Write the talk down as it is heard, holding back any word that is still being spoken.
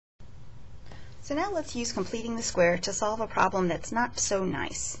So now let's use completing the square to solve a problem that's not so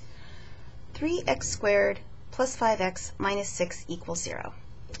nice. 3x squared plus 5x minus 6 equals 0.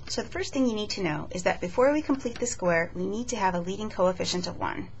 So the first thing you need to know is that before we complete the square, we need to have a leading coefficient of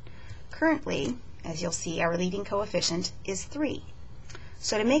 1. Currently, as you'll see, our leading coefficient is 3.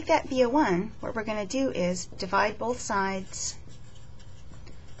 So to make that be a 1, what we're going to do is divide both sides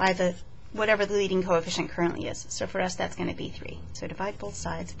by whatever the leading coefficient currently is. So for us, that's going to be 3. So divide both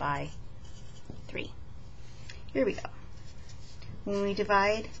sides by 3. Here we go. When we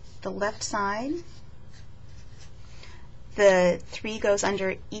divide the left side, the 3 goes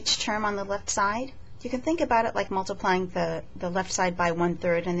under each term on the left side. You can think about it like multiplying the left side by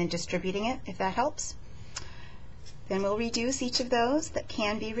 1/3 and then distributing it, if that helps. Then we'll reduce each of those that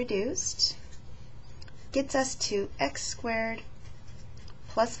can be reduced. Gets us to x squared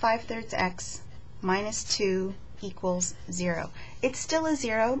plus 5/3 x minus 2 equals 0. It's still a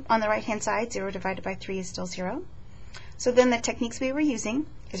 0 on the right-hand side. 0 divided by 3 is still 0. So then the techniques we were using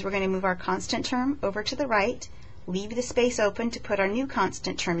is we're going to move our constant term over to the right, leave the space open to put our new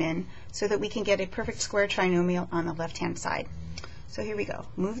constant term in so that we can get a perfect square trinomial on the left-hand side. So here we go.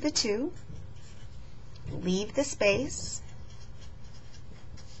 Move the 2, leave the space.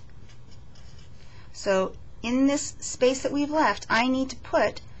 So in this space that we've left, I need to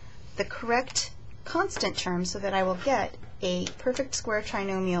put the correct constant term so that I will get a perfect square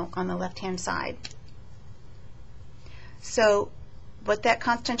trinomial on the left-hand side. So what that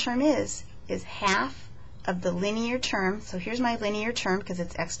constant term is half of the linear term. So here's my linear term because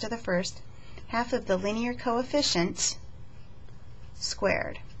it's x to the first. Half of the linear coefficient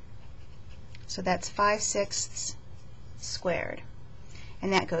squared. So that's 5/6 squared.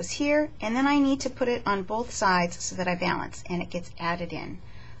 And that goes here, and then I need to put it on both sides so that I balance, and it gets added in.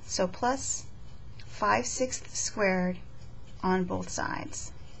 So plus 5/6 squared on both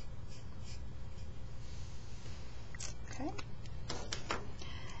sides. Okay.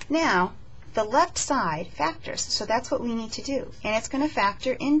 Now, the left side factors, so that's what we need to do. And it's going to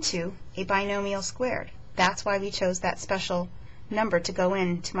factor into a binomial squared. That's why we chose that special number to go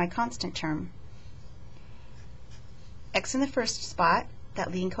into my constant term. X in the first spot,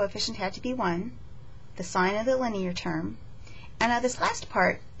 that leading coefficient had to be 1, the sign of the linear term. And now this last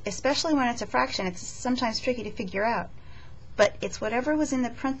part, especially when it's a fraction, it's sometimes tricky to figure out. But it's whatever was in the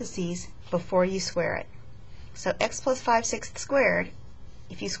parentheses before you square it. So x plus 5/6 squared,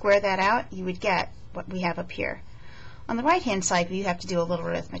 if you square that out, you would get what we have up here. On the right-hand side, we have to do a little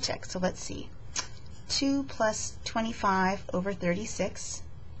arithmetic. So let's see. 2 plus 25 over 36,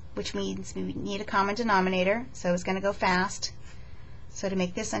 which means we need a common denominator, so it's going to go fast. So to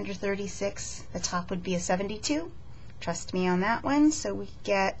make this under 36, the top would be a 72. Trust me on that one. So we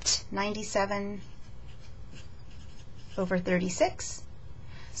get 97 over 36.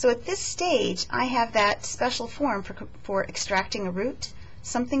 So at this stage, I have that special form for extracting a root.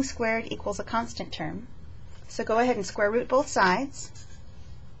 Something squared equals a constant term. So go ahead and square root both sides.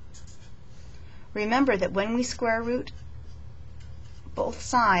 Remember that when we square root both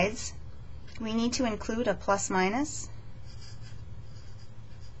sides, we need to include a plus minus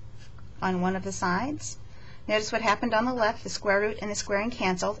on one of the sides. Notice what happened on the left. The square root and the squaring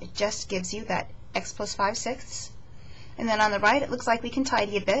canceled. It just gives you that x plus 5/6. And then on the right, it looks like we can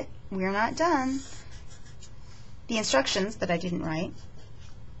tidy a bit. We're not done. The instructions that I didn't write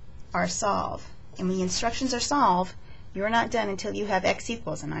are solve. And when the instructions are solve, you're not done until you have x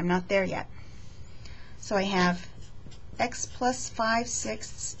equals, and I'm not there yet. So I have x plus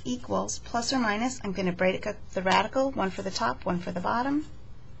 5/6 equals plus or minus. I'm going to break up the radical, one for the top, one for the bottom.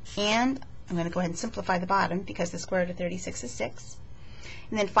 And I'm going to go ahead and simplify the bottom because the square root of 36 is 6.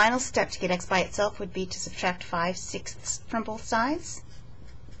 And then final step to get x by itself would be to subtract 5/6 from both sides.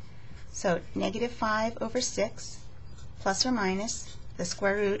 So negative 5 over 6 plus or minus the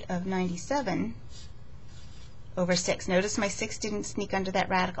square root of 97 over 6. Notice my 6 didn't sneak under that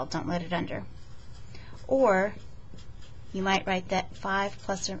radical. Don't let it under. Or you might write that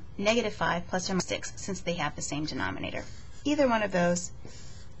negative 5 plus or minus 6 since they have the same denominator. Either one of those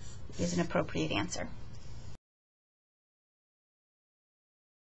is an appropriate answer.